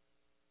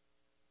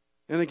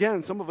 And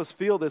again, some of us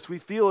feel this. We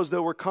feel as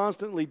though we're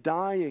constantly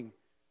dying.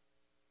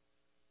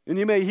 And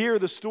you may hear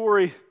the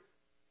story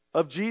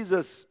of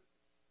Jesus,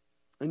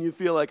 and you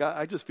feel like,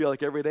 I just feel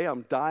like every day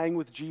I'm dying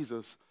with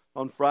Jesus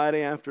on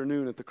Friday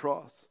afternoon at the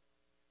cross.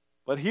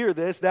 But hear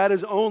this, that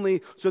is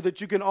only so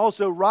that you can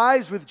also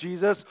rise with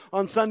Jesus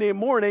on Sunday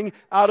morning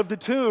out of the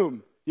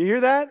tomb. You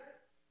hear that?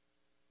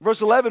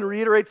 Verse 11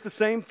 reiterates the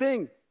same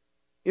thing.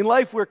 In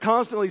life, we're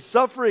constantly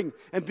suffering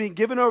and being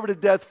given over to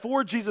death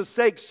for Jesus'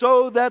 sake,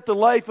 so that the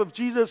life of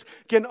Jesus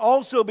can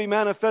also be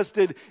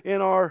manifested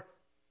in our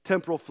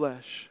temporal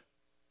flesh.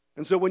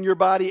 And so when your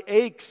body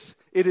aches,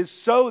 it is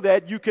so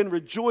that you can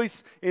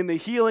rejoice in the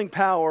healing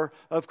power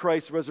of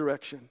Christ's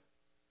resurrection.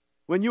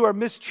 When you are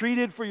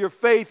mistreated for your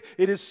faith,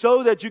 it is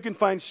so that you can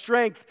find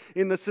strength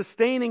in the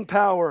sustaining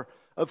power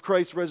of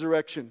Christ's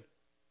resurrection.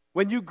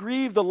 When you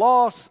grieve the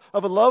loss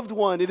of a loved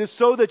one, it is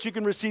so that you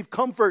can receive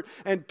comfort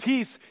and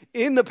peace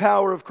in the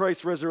power of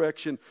Christ's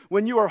resurrection.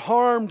 When you are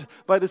harmed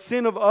by the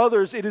sin of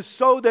others, it is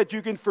so that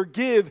you can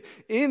forgive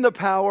in the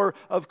power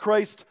of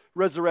Christ's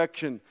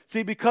resurrection.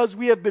 See, because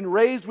we have been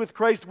raised with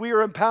Christ, we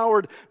are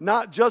empowered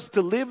not just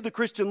to live the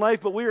Christian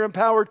life, but we are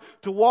empowered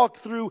to walk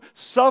through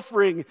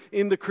suffering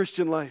in the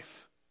Christian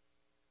life.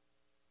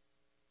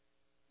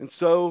 And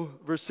so,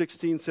 verse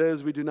 16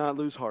 says, we do not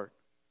lose heart.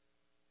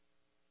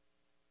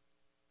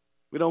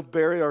 We don't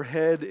bury our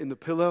head in the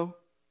pillow.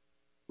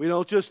 We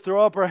don't just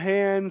throw up our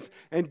hands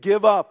and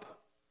give up.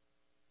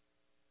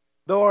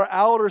 Though our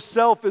outer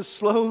self is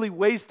slowly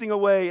wasting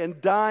away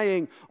and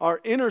dying, our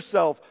inner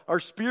self,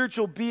 our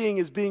spiritual being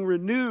is being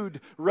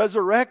renewed,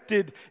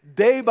 resurrected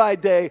day by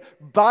day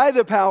by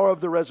the power of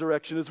the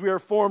resurrection as we are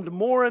formed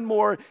more and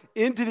more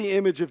into the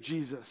image of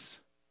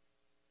Jesus.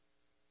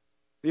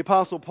 The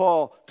Apostle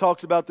Paul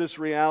talks about this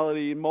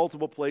reality in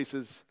multiple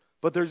places,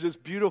 but there's this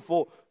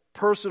beautiful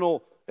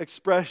personal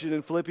expression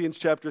in Philippians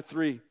chapter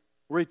 3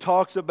 where he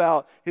talks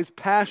about his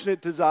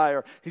passionate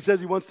desire. He says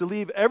he wants to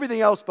leave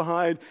everything else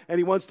behind and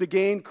he wants to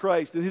gain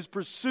Christ. And his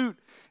pursuit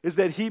is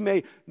that he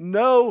may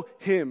know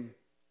him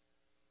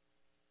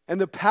and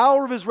the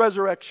power of his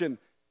resurrection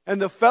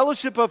and the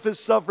fellowship of his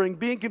suffering,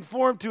 being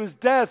conformed to his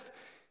death,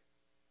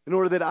 in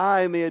order that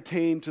I may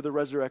attain to the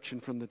resurrection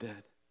from the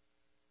dead.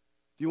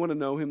 Do you want to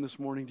know him this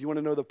morning? Do you want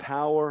to know the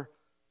power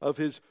of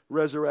his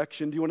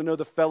resurrection? Do you want to know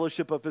the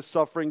fellowship of his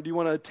suffering? Do you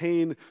want to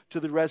attain to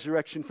the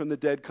resurrection from the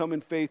dead? Come in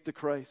faith to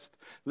Christ.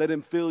 Let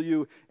him fill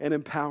you and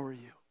empower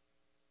you.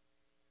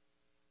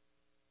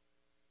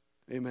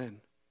 Amen.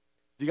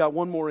 If you got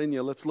one more in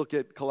you, let's look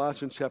at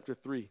Colossians chapter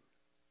 3.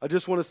 I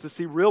just want us to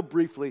see real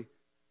briefly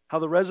how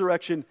the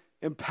resurrection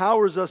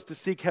empowers us to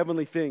seek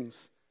heavenly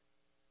things.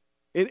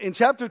 In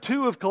chapter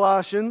 2 of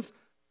Colossians,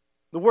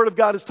 the Word of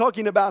God is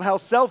talking about how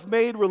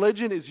self-made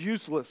religion is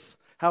useless,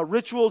 how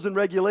rituals and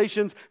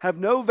regulations have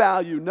no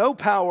value, no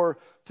power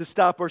to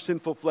stop our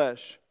sinful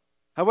flesh.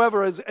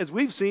 However, as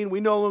we've seen, we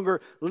no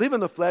longer live in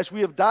the flesh.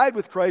 We have died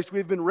with Christ. We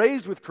have been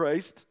raised with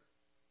Christ.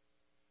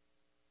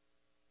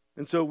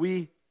 And so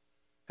we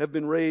have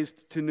been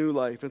raised to new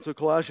life. And so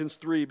Colossians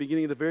 3,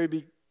 beginning at the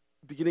very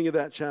beginning of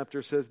that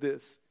chapter, says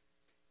this: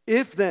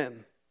 If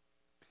then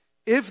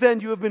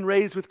you have been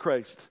raised with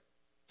Christ,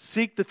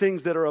 seek the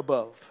things that are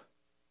above,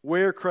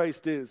 where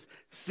Christ is,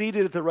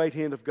 seated at the right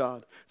hand of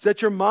God.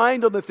 Set your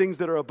mind on the things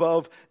that are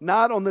above,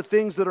 not on the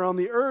things that are on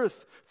the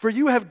earth. For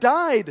you have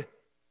died,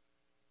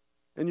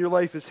 and your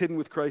life is hidden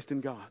with Christ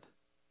in God.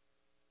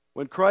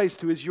 When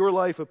Christ, who is your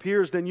life,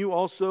 appears, then you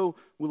also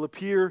will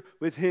appear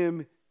with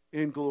him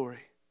in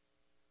glory.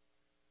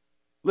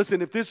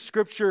 Listen, if this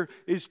scripture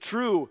is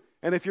true,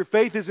 and if your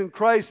faith is in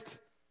Christ,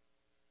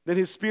 then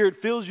his Spirit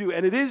fills you,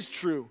 and it is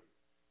true.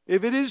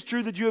 If it is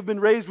true that you have been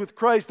raised with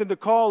Christ, then the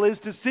call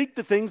is to seek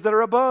the things that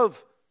are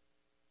above.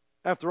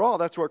 After all,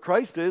 that's where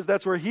Christ is.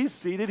 That's where he's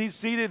seated. He's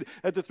seated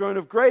at the throne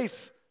of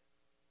grace,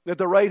 at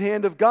the right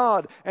hand of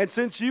God. And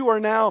since you are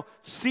now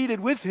seated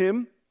with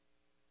him,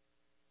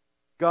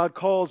 God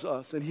calls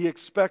us and he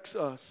expects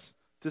us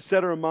to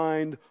set our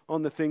mind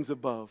on the things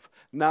above,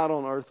 not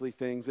on earthly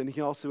things. And he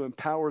also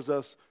empowers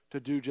us to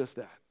do just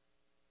that.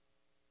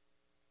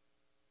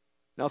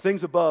 Now,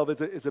 things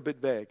above is a bit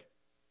vague.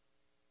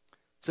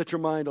 Set your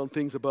mind on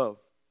things above.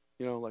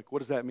 You know, like, what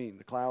does that mean?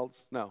 The clouds?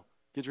 No.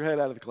 Get your head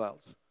out of the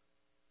clouds.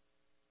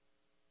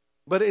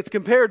 But it's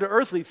compared to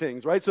earthly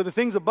things, right? So the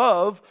things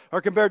above are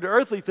compared to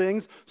earthly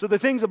things. So the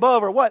things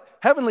above are what?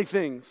 Heavenly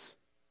things.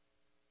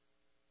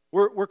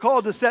 We're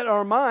called to set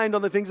our mind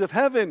on the things of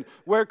heaven,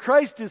 where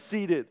Christ is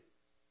seated.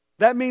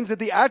 That means that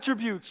the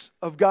attributes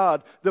of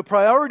God, the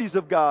priorities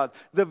of God,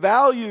 the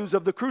values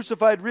of the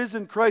crucified,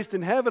 risen Christ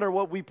in heaven are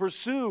what we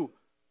pursue.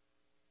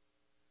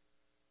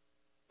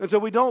 And so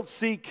we don't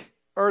seek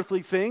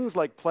earthly things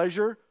like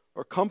pleasure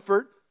or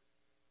comfort.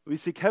 We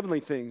seek heavenly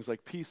things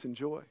like peace and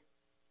joy.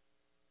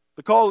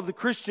 The call of the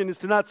Christian is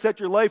to not set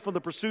your life on the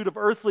pursuit of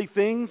earthly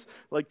things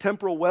like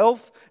temporal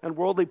wealth and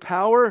worldly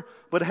power,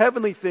 but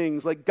heavenly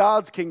things like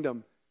God's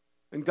kingdom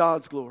and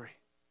God's glory.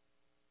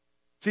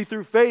 See,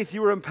 through faith,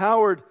 you are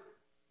empowered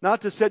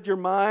not to set your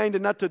mind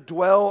and not to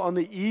dwell on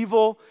the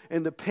evil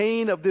and the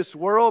pain of this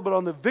world, but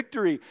on the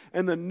victory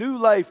and the new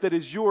life that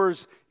is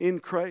yours in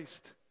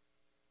Christ.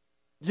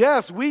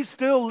 Yes, we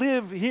still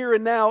live here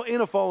and now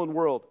in a fallen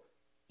world.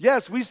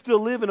 Yes, we still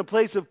live in a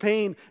place of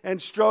pain and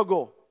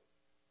struggle.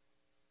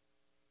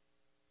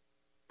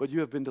 But you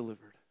have been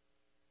delivered.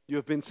 You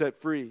have been set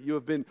free. You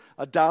have been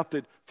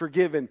adopted,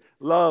 forgiven,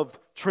 loved,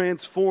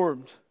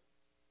 transformed.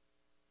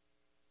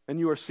 And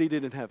you are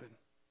seated in heaven.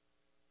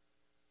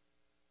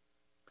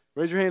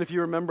 Raise your hand if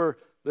you remember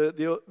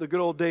the good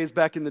old days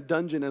back in the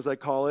dungeon, as I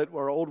call it,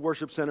 or our old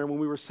worship center, when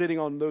we were sitting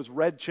on those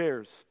red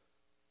chairs,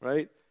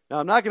 right? Now,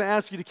 I'm not going to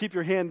ask you to keep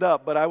your hand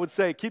up, but I would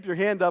say keep your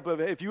hand up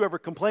if you ever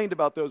complained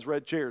about those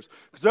red chairs.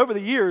 Because over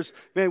the years,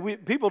 man,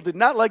 people did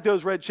not like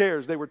those red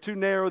chairs. They were too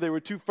narrow, they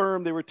were too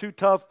firm, they were too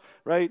tough,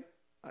 right?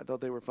 I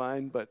thought they were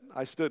fine, but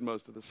I stood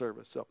most of the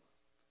service. So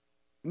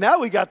now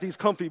we got these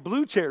comfy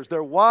blue chairs.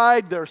 They're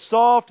wide, they're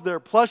soft, they're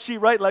plushy,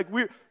 right? Like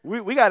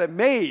we got it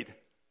made.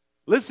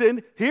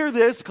 Listen, hear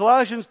this.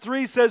 Colossians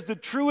 3 says the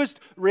truest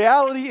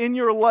reality in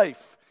your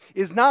life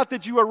is not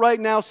that you are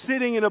right now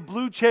sitting in a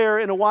blue chair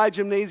in a wide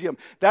gymnasium.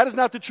 That is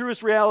not the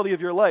truest reality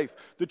of your life.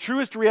 The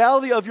truest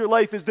reality of your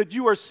life is that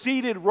you are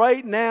seated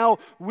right now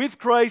with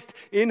Christ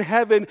in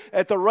heaven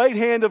at the right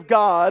hand of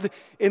God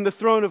in the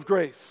throne of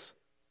grace.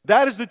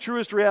 That is the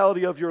truest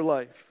reality of your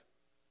life.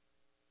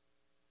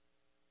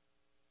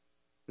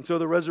 And so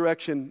the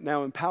resurrection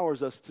now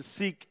empowers us to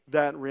seek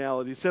that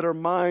reality, set our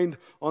mind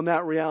on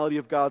that reality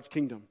of God's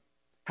kingdom.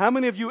 How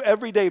many of you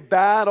every day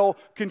battle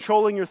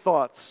controlling your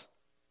thoughts?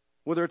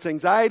 Whether it's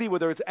anxiety,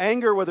 whether it's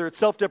anger, whether it's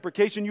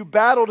self-deprecation, you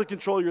battle to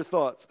control your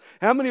thoughts.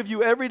 How many of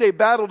you every day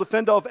battle to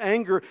fend off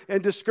anger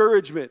and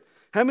discouragement?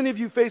 How many of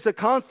you face a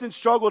constant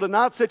struggle to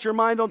not set your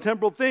mind on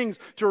temporal things,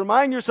 to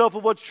remind yourself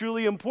of what's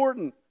truly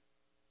important?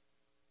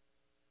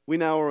 We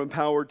now are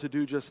empowered to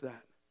do just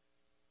that.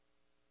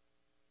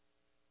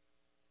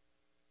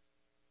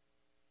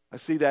 I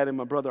see that in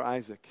my brother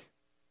Isaac.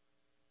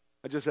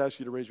 I just asked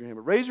you to raise your hand.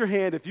 But raise your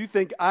hand if you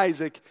think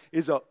Isaac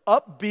is an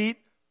upbeat,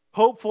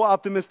 hopeful,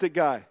 optimistic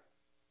guy.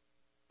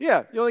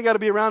 Yeah, you only got to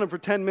be around him for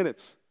 10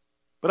 minutes.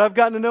 But I've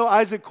gotten to know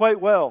Isaac quite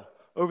well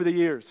over the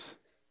years.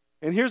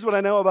 And here's what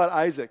I know about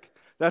Isaac.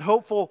 That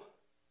hopeful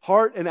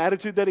heart and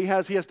attitude that he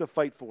has to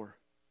fight for.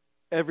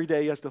 Every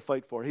day he has to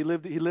fight for. He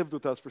lived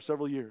with us for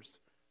several years.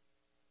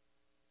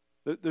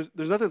 There's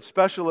nothing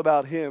special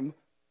about him.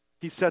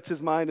 He sets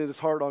his mind and his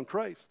heart on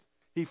Christ.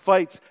 He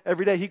fights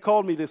every day. He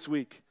called me this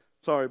week.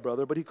 Sorry,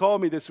 brother, but he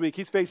called me this week.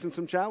 He's facing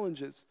some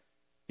challenges.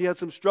 He had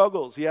some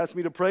struggles. He asked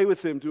me to pray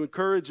with him, to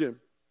encourage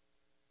him.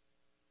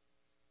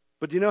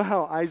 But do you know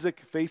how Isaac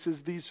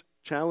faces these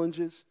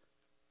challenges?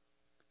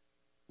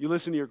 You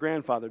listen to your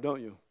grandfather,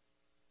 don't you?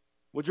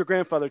 What'd your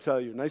grandfather tell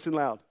you? Nice and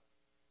loud.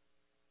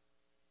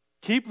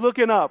 Keep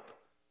looking up.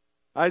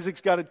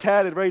 Isaac's got it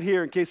tatted right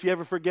here in case he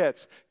ever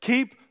forgets.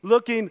 Keep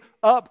looking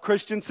up,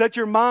 Christian. Set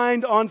your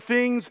mind on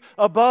things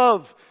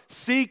above.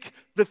 Seek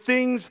the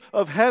things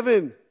of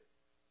heaven.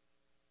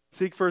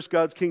 Seek first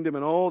God's kingdom,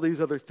 and all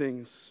these other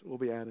things will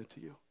be added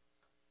to you.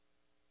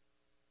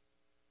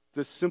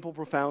 This simple,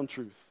 profound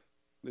truth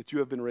that you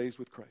have been raised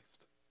with Christ.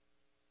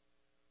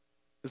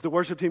 As the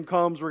worship team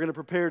comes, we're going to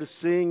prepare to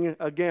sing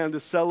again, to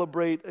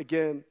celebrate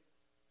again.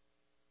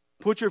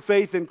 Put your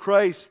faith in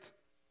Christ,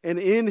 and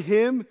in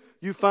Him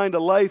you find a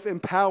life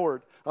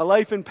empowered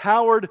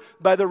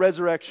by the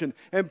resurrection,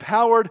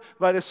 empowered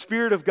by the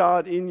Spirit of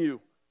God in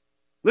you.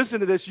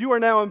 Listen to this. You are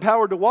now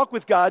empowered to walk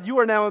with God. You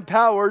are now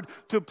empowered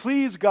to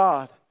please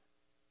God.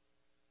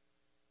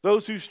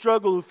 Those who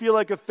struggle, who feel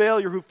like a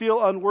failure, who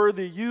feel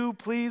unworthy, you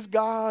please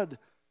God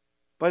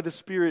by the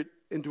Spirit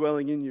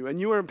indwelling in you.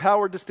 And you are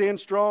empowered to stand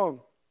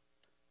strong.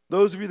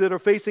 Those of you that are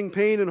facing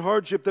pain and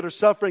hardship, that are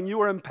suffering,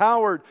 you are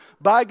empowered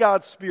by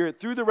God's Spirit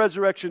through the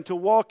resurrection to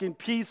walk in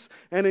peace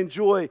and in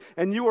joy.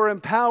 And you are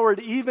empowered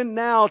even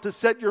now to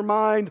set your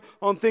mind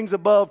on things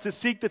above, to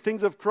seek the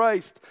things of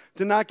Christ,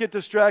 to not get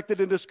distracted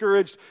and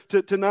discouraged,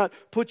 to not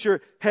put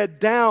your head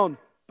down,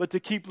 but to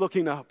keep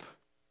looking up.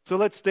 So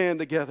let's stand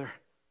together.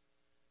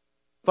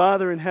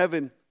 Father in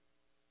heaven,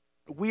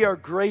 we are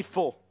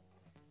grateful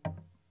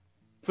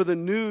for the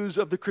news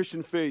of the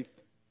Christian faith.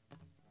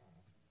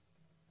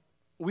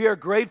 We are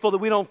grateful that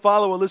we don't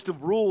follow a list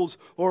of rules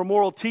or a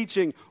moral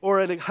teaching or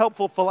a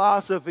helpful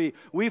philosophy.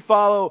 We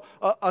follow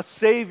a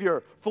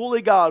Savior,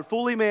 fully God,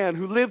 fully man,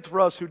 who lived for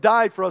us, who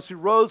died for us, who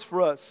rose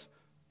for us.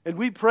 And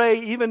we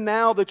pray even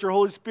now that your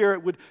Holy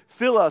Spirit would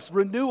fill us,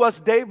 renew us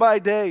day by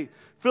day,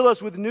 fill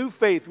us with new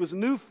faith, with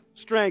new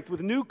strength,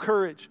 with new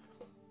courage,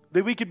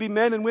 that we could be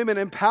men and women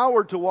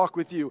empowered to walk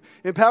with you,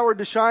 empowered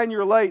to shine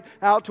your light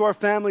out to our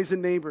families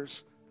and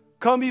neighbors.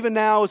 Come even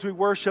now as we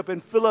worship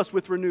and fill us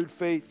with renewed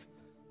faith.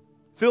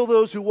 Fill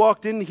those who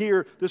walked in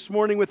here this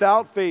morning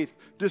without faith,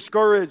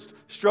 discouraged,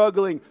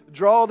 struggling.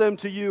 Draw them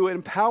to you,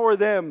 empower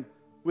them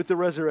with the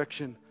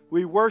resurrection.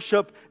 We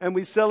worship and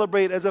we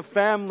celebrate as a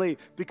family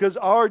because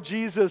our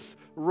Jesus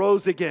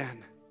rose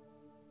again.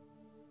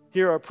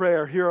 Hear our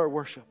prayer, hear our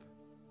worship.